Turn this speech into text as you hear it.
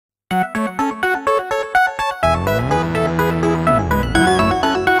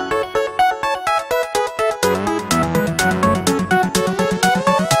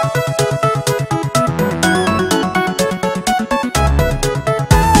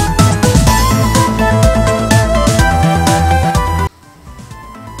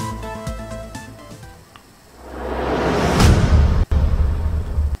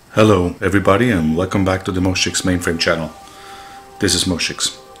Hello everybody and welcome back to the Moshix mainframe channel. This is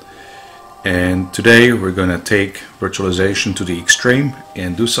Moshix, and today we're going to take virtualization to the extreme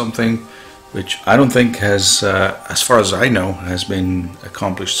and do something which I don't think has, as far as I know, has been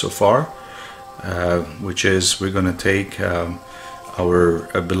accomplished so far, which is we're going to take our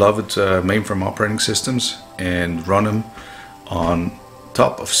beloved mainframe operating systems and run them on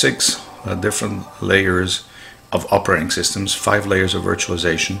top of 6 different layers of operating systems, 5 layers of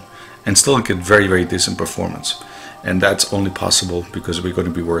virtualization, and still get very decent performance. And that's only possible because we're going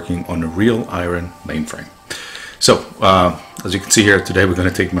to be working on a real iron mainframe. So as you can see here today, we're going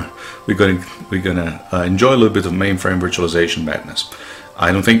to enjoy a little bit of mainframe virtualization madness.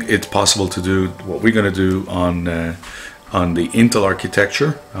 I don't think it's possible to do what we're going to do on the Intel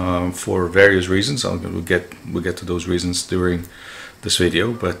architecture for various reasons. We'll get to those reasons during this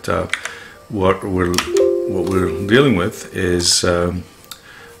video, but what we're dealing with is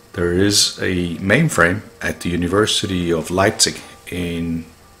there is a mainframe at the University of Leipzig in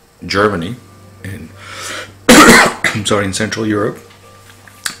Germany, in in Central Europe,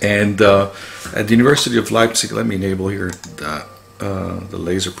 and at the University of Leipzig, let me enable here the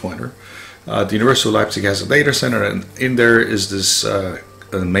laser pointer. The University of Leipzig has a data center, and in there is this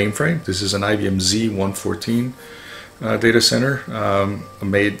mainframe. This is an IBM Z114 data center,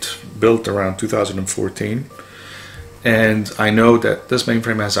 built around 2014, and I know that this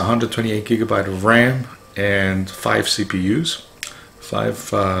mainframe has 128 gigabyte of RAM and 5 CPUs,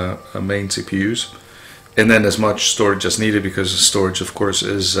 5 main CPUs, and then as much storage as needed, because storage, of course,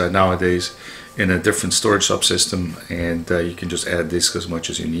 is nowadays in a different storage subsystem, and you can just add disk as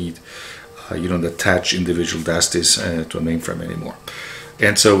much as you need. You don't attach individual DAS disks to a mainframe anymore.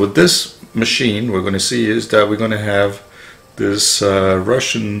 And so with this machine, we're going to see is that we're going to have this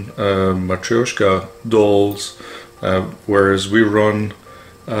Russian Matryoshka dolls, whereas we're going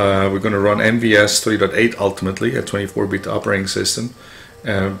to run MVS 3.8 ultimately, a 24-bit operating system,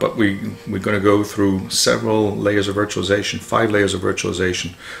 but we're going to go through several layers of virtualization, 5 layers of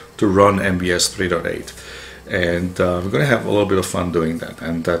virtualization to run MVS 3.8. And we're going to have a little bit of fun doing that.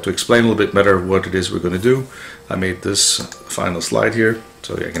 And to explain a little bit better what it is we're going to do, I made this final slide here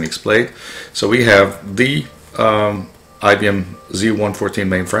so I can explain. So we have the IBM Z114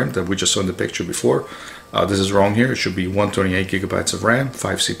 mainframe that we just saw in the picture before. This is wrong here. It should be 128 gigabytes of RAM,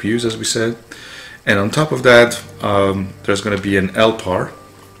 5 CPUs as we said. And on top of that, there's going to be an LPAR.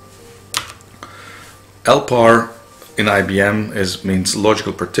 LPAR in IBM means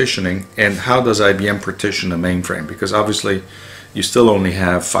logical partitioning. And how does IBM partition a mainframe? Because obviously you still only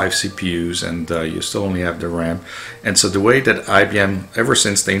have 5 CPUs and you still only have the RAM. And so the way that IBM, ever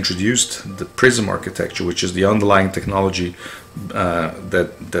since they introduced the Prism architecture, which is the underlying technology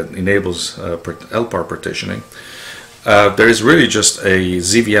that enables LPAR partitioning, there is really just a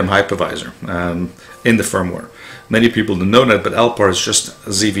ZVM hypervisor in the firmware. Many people don't know that, but LPAR is just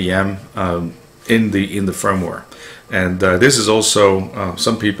ZVM in the firmware. And this is also,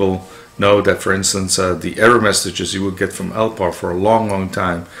 some people know that, for instance, the error messages you would get from LPAR for a long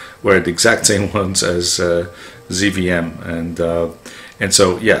time were the exact same ones as ZVM, and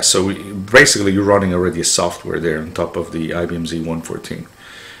so yeah, so basically you're running already a software there on top of the IBM Z114.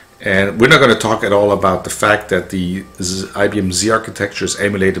 And we're not going to talk at all about the fact that the IBM Z architecture is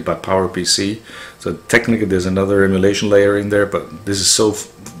emulated by PowerPC. So technically there's another emulation layer in there, but this is so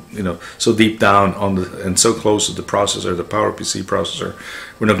so deep down on and so close to the processor, the PowerPC processor,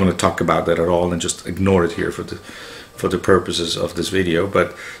 we're not going to talk about that at all and just ignore it here for the purposes of this video.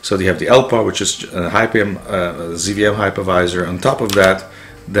 But so you have the LPAR, which is a ZVM hypervisor. On top of that,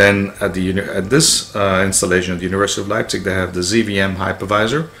 then at this installation at the University of Leipzig, they have the ZVM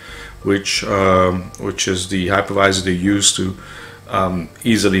hypervisor, which is the hypervisor they use to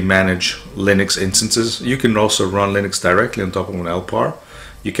easily manage Linux instances. You can also run Linux directly on top of an LPAR.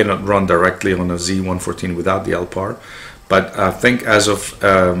 You cannot run directly on a Z114 without the LPAR, but I think as of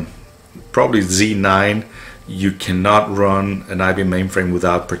probably Z9, you cannot run an IBM mainframe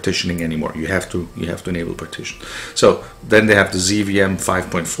without partitioning anymore. You have to enable partition. So then they have the ZVM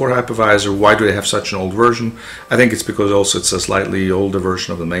 5.4 hypervisor. Why do they have such an old version? I think it's because also it's a slightly older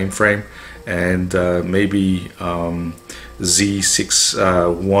version of the mainframe, and maybe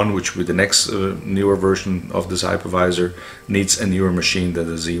Z61, which will be the next newer version of this hypervisor, needs a newer machine than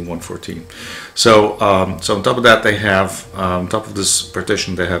the Z114. So, so on top of that, they have on top of this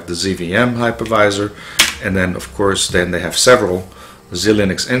partition, they have the ZVM hypervisor, and then of course, then they have several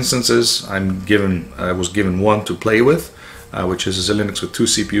zLinux instances. I was given one to play with, which is a zLinux with 2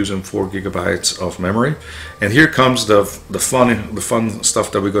 CPUs and 4 gigabytes of memory. And here comes the fun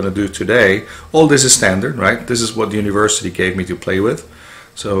stuff that we're going to do today. All this is standard, right? This is what the university gave me to play with.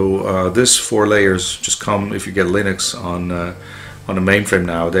 So this 4 layers just come if you get Linux on a mainframe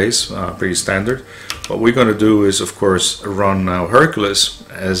nowadays, pretty standard. What we're going to do is, of course, run now Hercules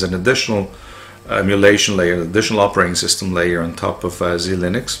as an additional emulation layer, an additional operating system layer on top of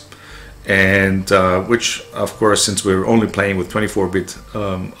zLinux, and which, of course, since we're only playing with 24-bit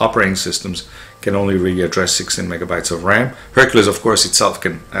operating systems, can only really address 16 megabytes of RAM. Hercules, of course, itself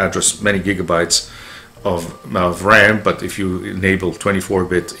can address many gigabytes of RAM, but if you enable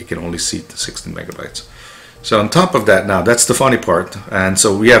 24-bit, it can only seat 16 megabytes. So on top of that, now that's the funny part, and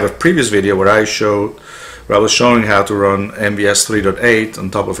so we have a previous video where I was showing how to run MVS 3.8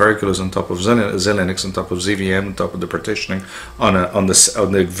 on top of Hercules, on top of zLinux, on top of ZVM, on top of the partitioning on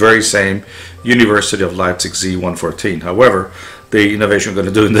the very same University of Leipzig Z114. However, the innovation we're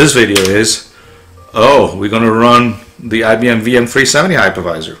going to do in this video is, we're going to run the IBM VM370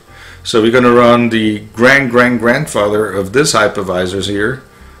 hypervisor. So we're going to run the grandfather of this hypervisors here.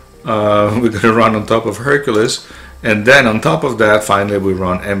 We're going to run on top of Hercules, and then on top of that, finally, we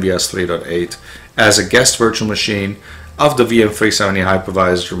run MVS 3.8 as a guest virtual machine of the VM370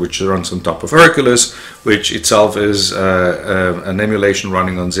 hypervisor, which runs on top of Hercules, which itself is an emulation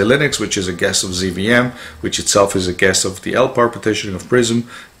running on zLinux, which is a guest of ZVM, which itself is a guest of the LPAR partitioning of Prism,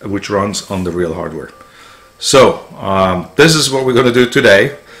 which runs on the real hardware. So this is what we're going to do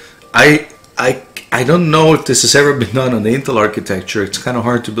today. I don't know if this has ever been done on the Intel architecture. It's kind of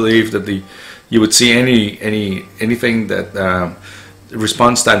hard to believe that you would see anything that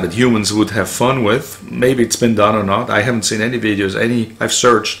response time that humans would have fun with. Maybe it's been done or not. I haven't seen any videos. I've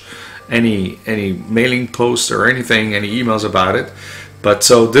searched any mailing posts or anything, any emails about it. But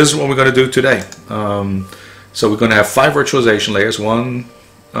so this is what we're going to do today. So we're going to have 5 virtualization layers: 1,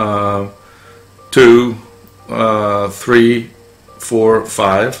 2, 3, 4,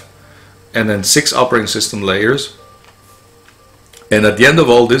 5. And then 6 operating system layers. And at the end of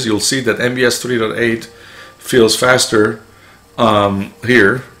all this, you'll see that MVS 3.8 feels faster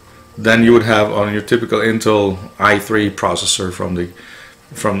here than you would have on your typical Intel i3 processor from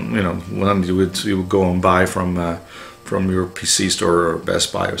when you would go and buy from your PC store or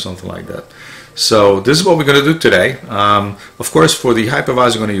Best Buy or something like that. So this is what we're going to do today. Of course, for the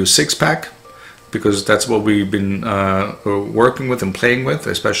hypervisor, we're going to use 6-pack. Because that's what we've been working with and playing with,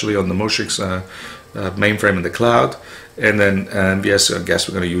 especially on the Moshix mainframe in the cloud. And then MVS, I guess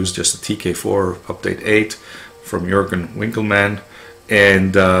we're going to use just the TK4 update 8 from Jürgen Winkelmann,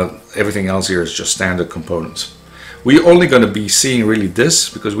 and everything else here is just standard components. We're only going to be seeing really this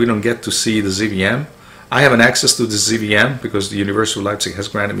because we don't get to see the ZVM. I have an access to the ZVM because the University of Leipzig has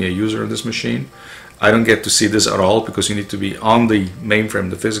granted me a user on this machine. I don't get to see this at all because you need to be on the mainframe,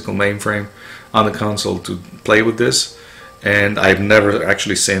 the physical mainframe, on the console to play with this. And I've never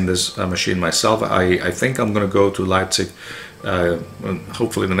actually seen this machine myself. I think I'm going to go to Leipzig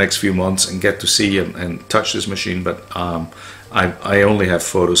hopefully in the next few months and get to see and touch this machine, but I only have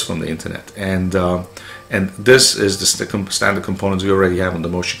photos from the internet. And this is the standard components we already have on the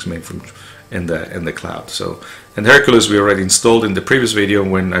Moshix mainframe in the cloud. So, and Hercules we already installed in the previous video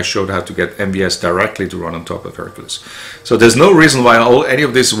when I showed how to get MVS directly to run on top of Hercules. So there's no reason why any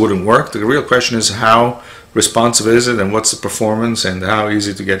of this wouldn't work. The real question is how responsive is it, and what's the performance, and how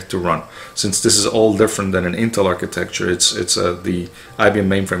easy to get it to run. Since this is all different than an Intel architecture, it's the IBM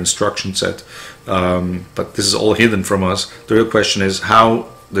mainframe instruction set, but this is all hidden from us. The real question is how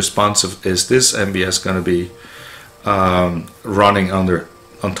responsive is this MVS going to be running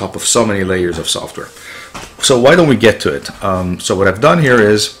on top of so many layers of software. So why don't we get to it? So what I've done here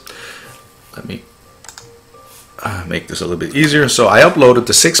is, let me make this a little bit easier. So I uploaded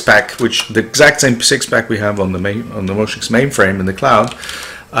the 6-pack, which the exact same 6-pack we have on the Moshix mainframe in the cloud.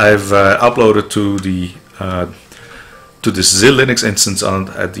 I've uploaded to this zLinux instance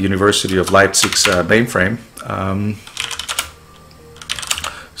at the University of Leipzig's mainframe.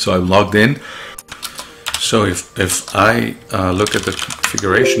 So I'm logged in. So if I look at the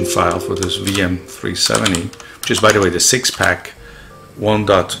configuration file for this VM370, which is by the way the 6-pack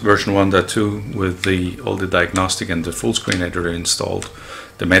version 1.2 with all the diagnostic and the full screen editor installed,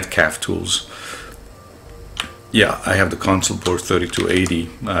 the Metcalf tools. Yeah, I have the console port 3280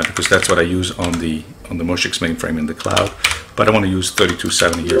 because that's what I use on the Moshix mainframe in the cloud, but I want to use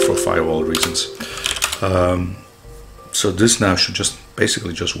 3270 here for firewall reasons. So this now should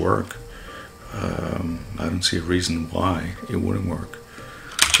basically just work. I don't see a reason why it wouldn't work.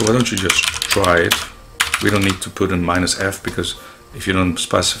 So why don't you just try it? We don't need to put in -F because if you don't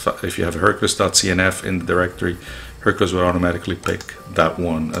specify, if you have Hercules.cnf in the directory, Hercules will automatically pick that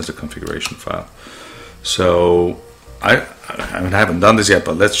one as the configuration file. So I haven't done this yet,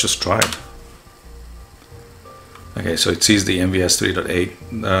 but let's just try it. Okay, so it sees the MVS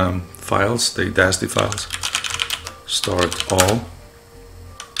 3.8 files, the DASD files. Start all,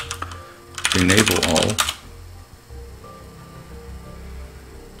 enable all,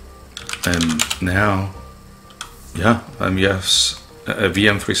 and now, yeah, yes,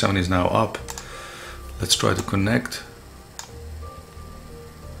 VM370 is now up. Let's try to connect.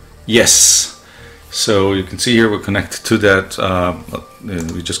 Yes, so you can see here we're connected to that.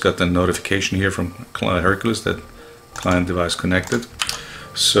 We just got the notification here from Hercules that client device connected.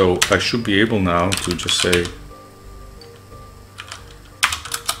 So I should be able now to just say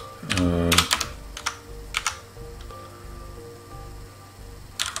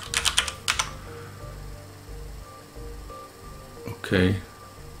okay.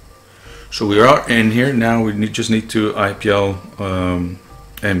 So we are in here now. We just need to IPL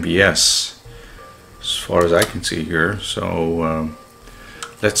MBS as far as I can see here. So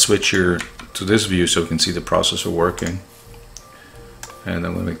let's switch here to this view so we can see the processor working. And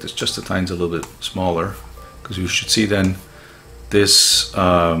I'm going to make this just a tiny little bit smaller, because you should see then this,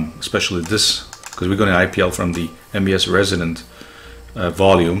 especially this, because we're going to IPL from the MBS resident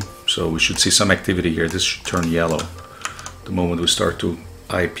volume. So we should see some activity here. This should turn yellow the moment we start to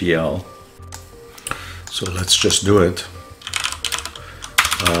IPL. So let's just do it.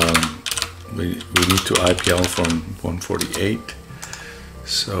 We need to IPL from 148.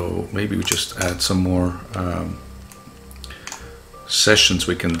 So maybe we just add some more sessions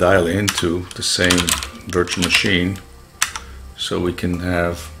we can dial into the same virtual machine, so we can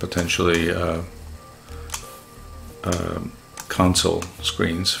have potentially console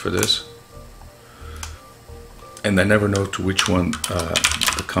screens for this. And I never know to which one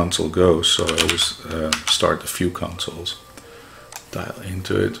the console goes, so I always start a few consoles, dial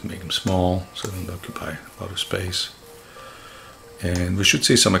into it, make them small so they don't occupy a lot of space. And we should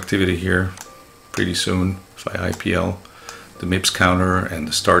see some activity here pretty soon if I IPL the MIPS counter and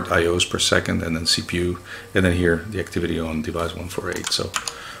the start IOs per second, and then CPU, and then here the activity on device 148. So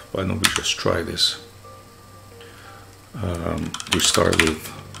why don't we just try this? We start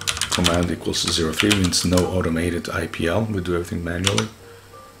with command equals 03, means no automated IPL. We do everything manually.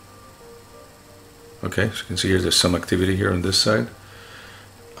 Okay, so you can see here there's some activity here on this side.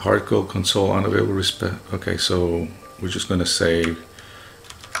 Hardcode console unavailable respect. Okay, so we're just going to say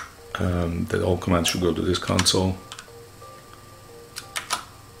that all commands should go to this console.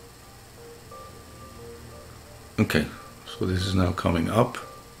 Okay, so this is now coming up.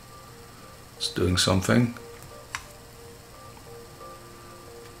 It's doing something.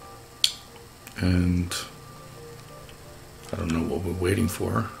 And I don't know what we're waiting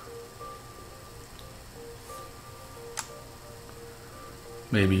for.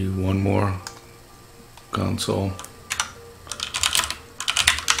 Maybe one more console.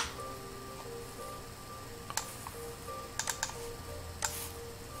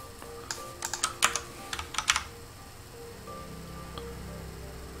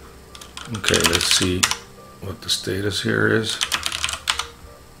 Okay, let's see what the status here is.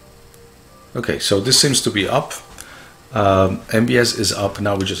 Okay, so this seems to be up. MBS is up.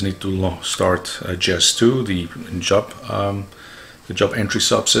 Now we just need to start JES2, the job entry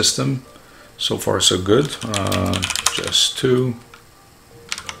subsystem. So far so good. JES2.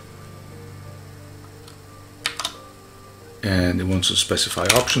 And it wants to specify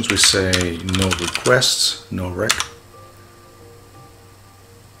options. We say no requests, no rec.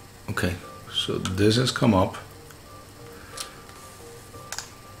 Okay, so this has come up.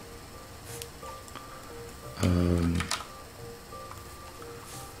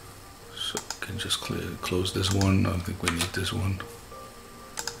 So we can just close this one. I don't think we need this one.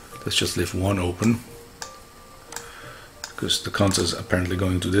 Let's just leave one open, because the console is apparently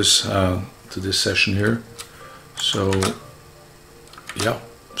going to this session here. So yeah,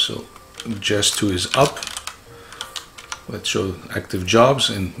 so JES2 is up. Let's show active jobs,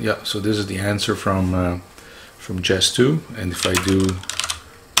 and yeah, so this is the answer from JES2. And if I do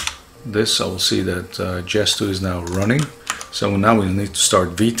this, I will see that JES2 is now running. So now we need to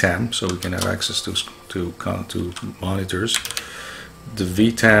start VTAM, so we can have access to monitors. The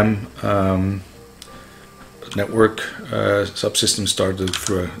VTAM network subsystem started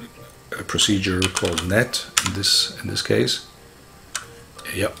through a procedure called net in this case.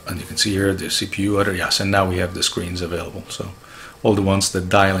 Yep, and you can see here the CPU header. Yes, and now we have the screens available. So all the ones that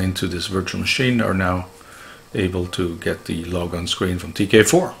dial into this virtual machine are now able to get the logon screen from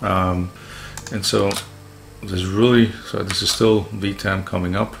TK4. And so this is still VTAM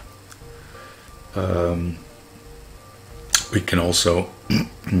coming up. We can also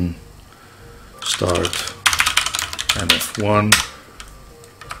start MF1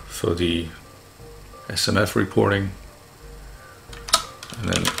 for the SMF reporting, and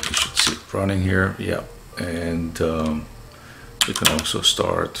then you should see it running here. Yeah, and you can also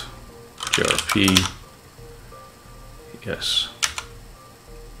start GRP. Yes.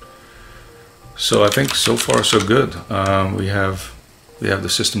 So I think so far so good. We have the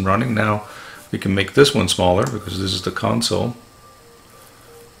system running now. We can make this one smaller because this is the console,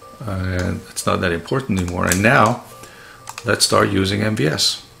 and it's not that important anymore. And now let's start using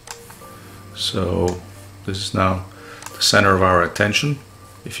MVS. So this is now the center of our attention.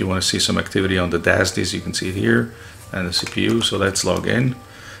 If you want to see some activity on the DASDs, you can see it here, and the CPU. So let's log in.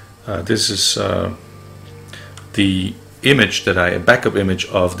 This is the image that a backup image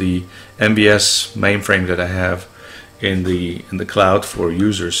of the MVS mainframe that I have in the cloud for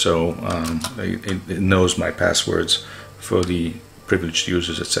users. So it knows my passwords for the privileged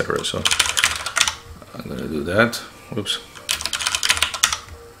users, etc. So I'm going to do that. Whoops.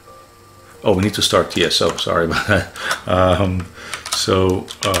 Oh, we need to start TSO. Sorry about that. So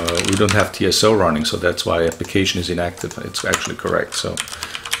we don't have TSO running, so that's why application is inactive. It's actually correct. So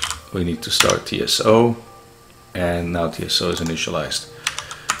we need to start TSO, and now TSO is initialized.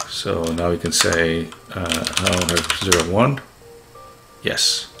 So now we can say hello 01.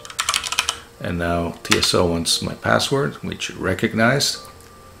 Yes. And now TSO wants my password, which it recognized.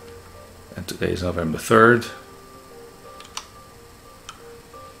 And today is November 3rd.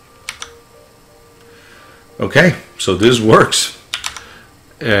 Okay, so this works.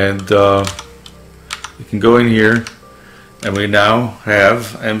 And we can go in here, and we now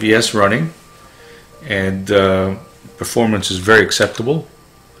have MVS running, and performance is very acceptable.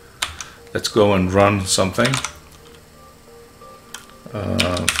 Let's go and run something.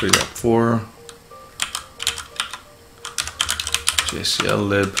 3.4 JCL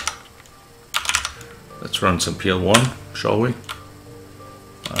lib. Let's run some PL1, shall we?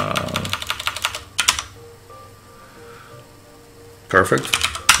 Perfect.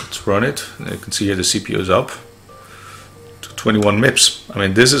 Let's run it. You can see here the CPU is up to 21 MIPS. I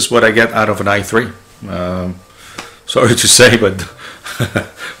mean, this is what I get out of an i3. Sorry to say, but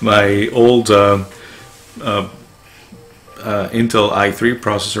my old Intel i3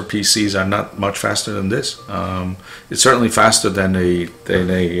 processor PCs are not much faster than this. It's certainly faster than a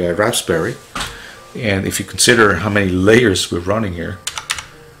Raspberry, and if you consider how many layers we're running here.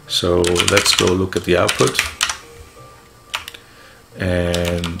 So let's go look at the output,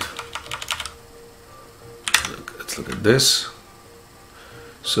 and let's look at this.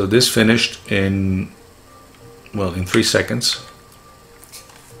 So this finished in 3 seconds.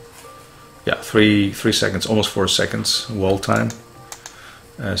 Yeah, three seconds, almost 4 seconds wall time.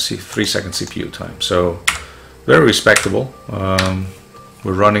 3 second CPU time. So very respectable.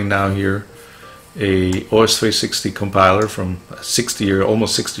 We're running now here a OS 360 compiler from a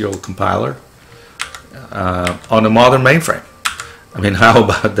almost 60-year-old compiler on a modern mainframe. I mean, how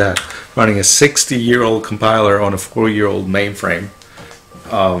about that? Running a 60-year-old compiler on a 4-year-old mainframe.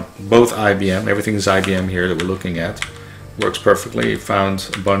 Both IBM, everything is IBM here that we're looking at. Works perfectly. Found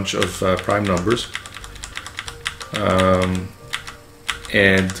a bunch of prime numbers, and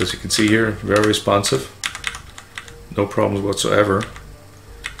as you can see here, very responsive, no problems whatsoever.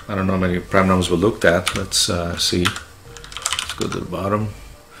 I don't know how many prime numbers we looked at. Let's see. Let's go to the bottom.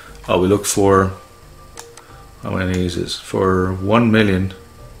 Oh, we looked for, how many is this? For 1 million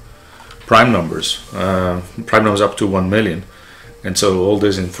prime numbers. Prime numbers up to 1 million, and so all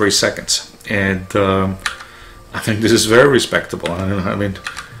this in 3 seconds. And I think this is very respectable. I mean,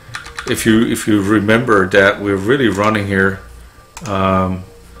 if you remember that we're really running here,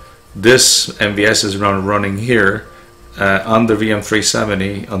 this MVS is running here on the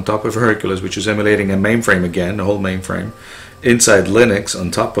VM370 on top of Hercules, which is emulating a mainframe again, the whole mainframe, inside Linux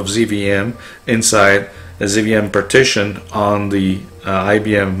on top of ZVM, inside a ZVM partition on the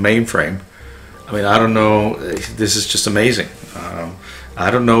IBM mainframe. I mean, I don't know. This is just amazing. I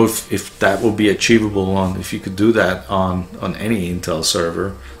don't know if that will be achievable if you could do that on any Intel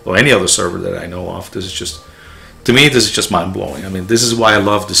server or any other server that I know of. This is just, to me, this is just mind-blowing. I mean, this is why I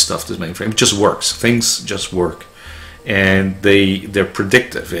love this stuff, this mainframe. It just works. Things just work, and they're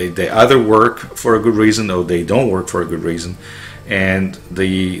predictive. They either work for a good reason or they don't work for a good reason. And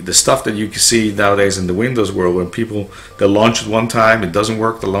the stuff that you can see nowadays in the Windows world, when people, they launch it one time, it doesn't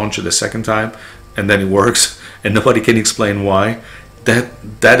work, they launch it a second time, and then it works, and nobody can explain why.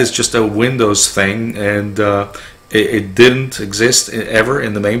 That is just a Windows thing, and it didn't exist ever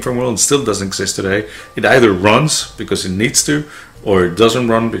in the mainframe world, and still doesn't exist today. It either runs because it needs to, or it doesn't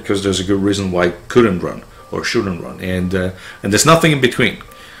run because there's a good reason why it couldn't run or shouldn't run, and there's nothing in between.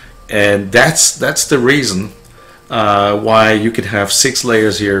 And that's the reason why you could have 6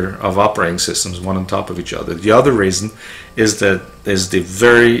 layers here of operating systems, one on top of each other. The other reason is that there's the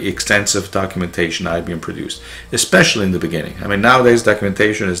very extensive documentation IBM produced, especially in the beginning. I mean, nowadays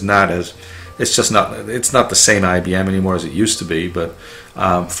documentation is not as, it's not the same IBM anymore as it used to be, but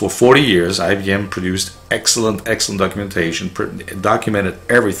for 40 years IBM produced excellent documentation, documented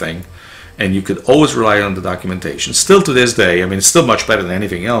everything, and you could always rely on the documentation. Still to this day, I mean, it's still much better than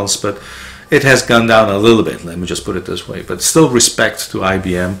anything else, but it has gone down a little bit, let me just put it this way. But still, respect to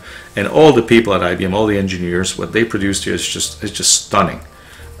IBM and all the people at IBM, all the engineers. What they produced here is just stunning.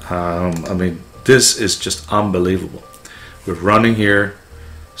 I mean, this is just unbelievable. We're running here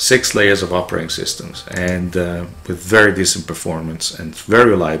 6 layers of operating systems, and with very decent performance and very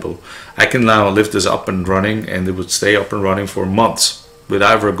reliable. I can now lift this up and running, and it would stay up and running for months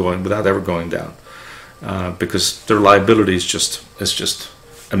without ever going down, because the reliability is just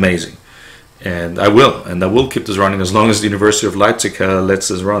amazing. And I will keep this running as long as the University of Leipzig lets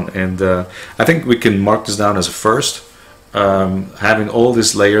this run. And I think we can mark this down as a first, having all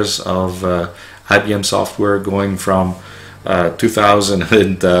these layers of IBM software going from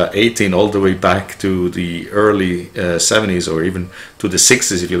 2018 all the way back to the early 70s, or even to the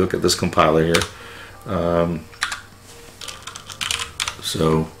 60s if you look at this compiler here.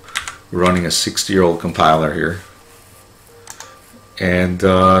 So we're running a 60-year-old compiler here. And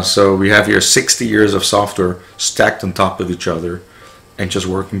so we have here 60 years of software stacked on top of each other and just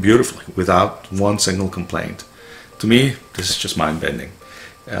working beautifully without one single complaint. To me, this is just mind-bending.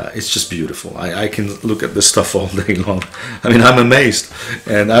 It's just beautiful. I can look at this stuff all day long. I mean, I'm amazed.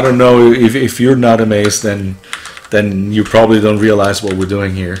 And I don't know if you're not amazed, then you probably don't realize what we're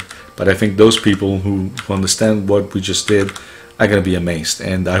doing here. But I think those people who understand what we just did are going to be amazed.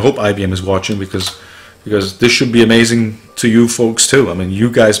 And I hope IBM is watching, because this should be amazing to you folks too. I mean, you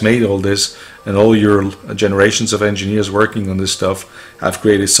guys made all this, and all your generations of engineers working on this stuff have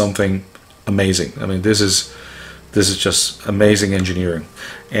created something amazing. I mean, this is just amazing engineering.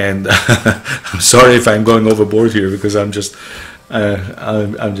 And I'm sorry if I'm going overboard here, because I'm just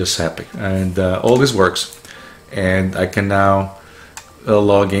happy. And all this works, and I can now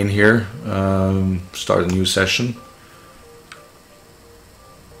log in here, start a new session.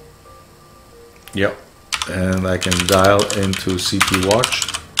 Yep. And I can dial into CPU Watch,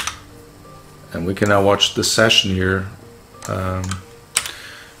 and we can now watch the session here.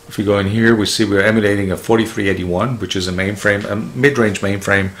 If we go in here, we see we're emulating a 4381, which is a mainframe, a mid-range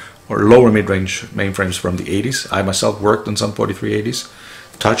mainframe, or lower mid-range mainframes from the 80s. I myself worked on some 4380s,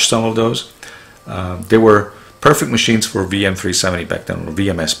 touched some of those. They were perfect machines for VM 370 back then, or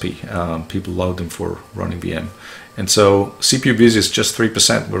VMSP. People loved them for running VM. And so CPU busy is just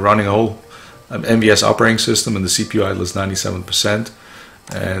 3%. We're running a whole MVS operating system, and the CPU idle is 97%,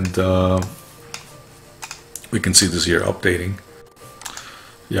 and we can see this here updating.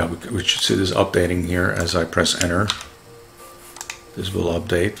 Yeah, we should see this updating here as I press enter. This will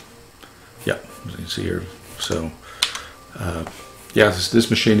update. Yeah, you can see here. So yeah, this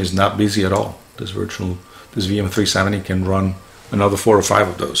machine is not busy at all. This VM 370 can run another 4 or 5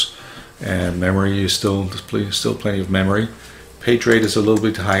 of those, and memory is still plenty of memory. Page rate is a little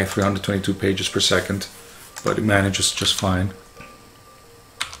bit high, 322 pages per second, but it manages just fine.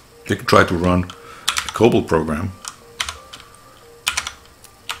 You can try to run a COBOL program.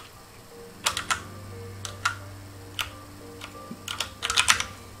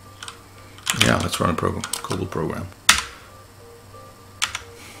 Yeah, let's run a COBOL program.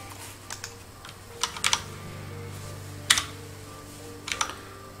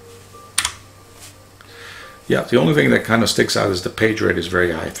 Yeah, the only thing that kind of sticks out is the page rate is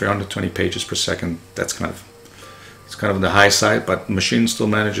very high, 320 pages per second. It's kind of on the high side, but the machine still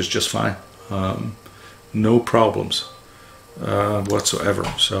manages just fine. No problems whatsoever.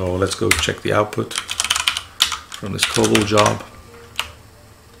 So let's go check the output from this COBOL job.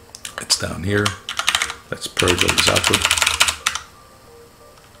 It's down here. Let's purge all this output.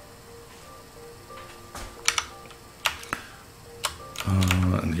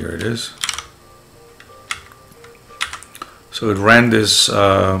 And here it is. So it ran this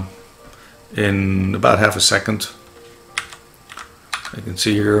in about half a second. You can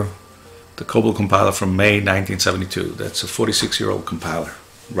see here the COBOL compiler from May 1972. That's a 46-year-old compiler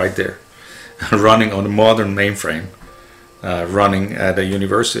right there, running on a modern mainframe, running at a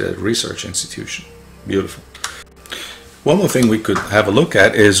university, a research institution. Beautiful. One more thing we could have a look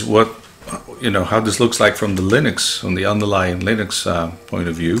at is what, how this looks like from the Linux, from the underlying Linux point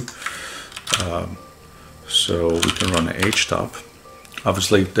of view. So we can run a htop.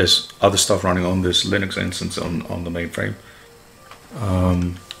 Obviously, there's other stuff running on this Linux instance on the mainframe.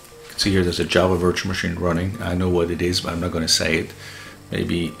 You can See here, there's a Java virtual machine running. I know what it is, but I'm not going to say it.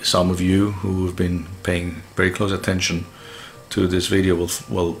 Maybe some of you who have been paying very close attention to this video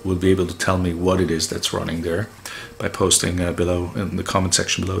will be able to tell me what it is that's running there by posting below in the comment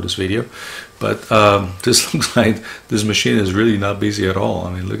section below this video. But this looks like this machine is really not busy at all.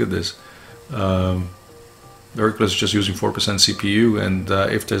 I mean, look at this. Hercules is just using 4% CPU, and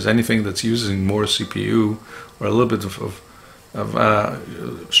if there's anything that's using more CPU or a little bit of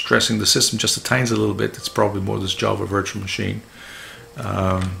stressing the system just a tiny little bit, it's probably more this Java virtual machine.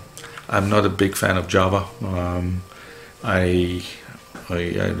 I'm not a big fan of Java. I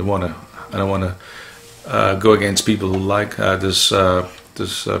don't want to go against people who like this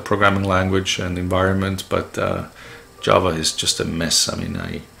programming language and environment, but Java is just a mess. I mean,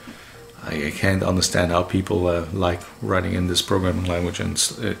 I can't understand how people like writing in this programming language and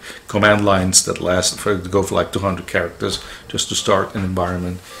command lines that go for like 200 characters just to start an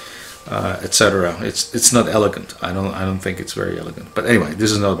environment, etc. It's not elegant. I don't think it's very elegant. But anyway,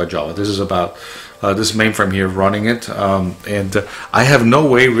 this is not about Java. This is about this mainframe here running it, and I have no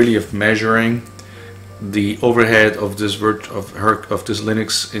way really of measuring the overhead of this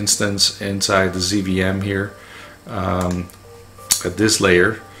Linux instance inside the ZVM here at this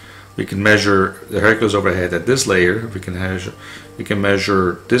layer. We can measure the Hercules overhead at this layer. We can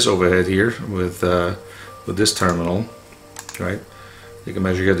measure this overhead here with this terminal, right? We can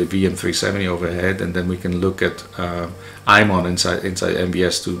measure here the VM370 overhead, and then we can look at IMON inside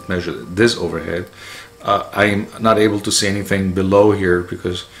MVS to measure this overhead. I'm not able to see anything below here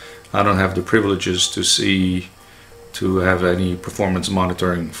because I don't have the privileges to have any performance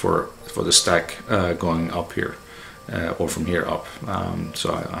monitoring for the stack going up here. Or from here up.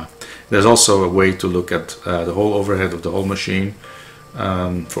 There's also a way to look at the whole overhead of the whole machine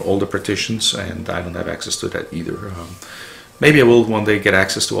for all the partitions, and I don't have access to that either. Maybe I will one day get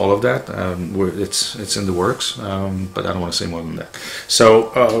access to all of that. It's in the works, but I don't want to say more than that.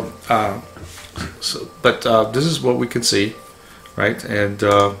 But this is what we can see, right? And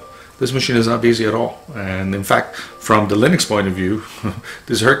this machine is not busy at all. And in fact, from the Linux point of view,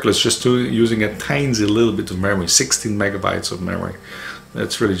 this Hercules is just using a tiny little bit of memory, 16 megabytes of memory.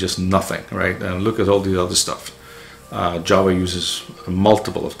 That's really just nothing, right? And look at all the other stuff. Java uses a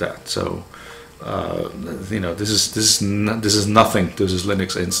multiple of that. So, you know, this is nothing to this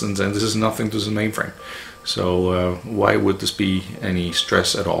Linux instance, and this is nothing to this mainframe. So, why would this be any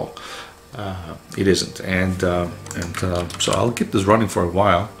stress at all? It isn't. So I'll keep this running for a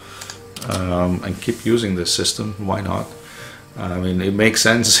while. And keep using this system. Why not? I mean, it makes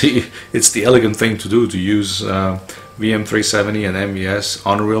sense. It's the elegant thing to do, to use VM370 and MVS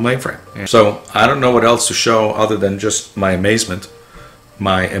on a real mainframe. So I don't know what else to show other than just my amazement,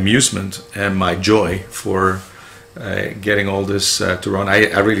 my amusement, and my joy for getting all this to run.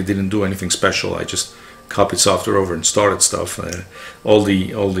 I really didn't do anything special. I just copied software over and started stuff. All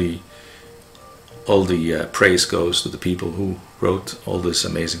the praise goes to the people who wrote all this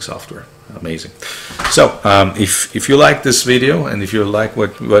amazing software. Amazing. So if you like this video, and if you like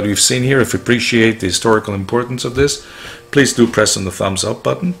what we've seen here, if you appreciate the historical importance of this, please do press on the thumbs up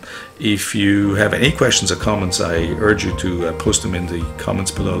button. If you have any questions or comments, I urge you to post them in the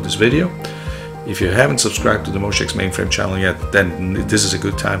comments below this video. If you haven't subscribed to the Moshe's Mainframe channel yet, then this is a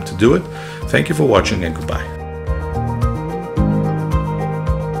good time to do it. Thank you for watching, and goodbye.